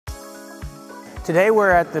Today we're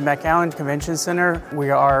at the McAllen Convention Center. We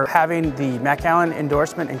are having the McAllen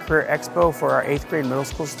Endorsement and Career Expo for our 8th grade middle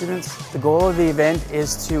school students. The goal of the event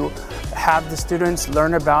is to have the students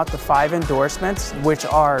learn about the 5 endorsements, which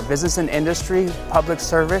are business and industry, public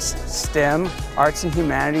service, STEM, arts and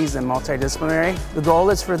humanities, and multidisciplinary. The goal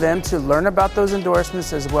is for them to learn about those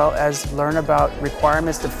endorsements as well as learn about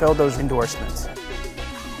requirements to fill those endorsements.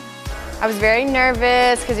 I was very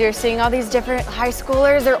nervous because you're seeing all these different high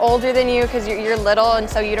schoolers. They're older than you because you're little and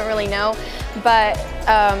so you don't really know. But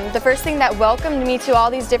the first thing that welcomed me to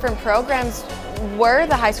all these different programs were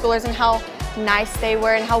the high schoolers and how nice they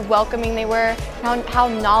were and how welcoming they were, and how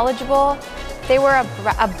knowledgeable they were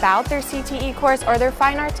about their CTE course or their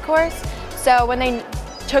fine arts course. So when they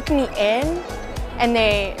took me in and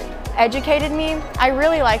they educated me, I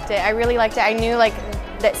really liked it. I knew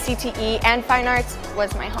that CTE and fine arts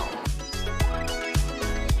was my home.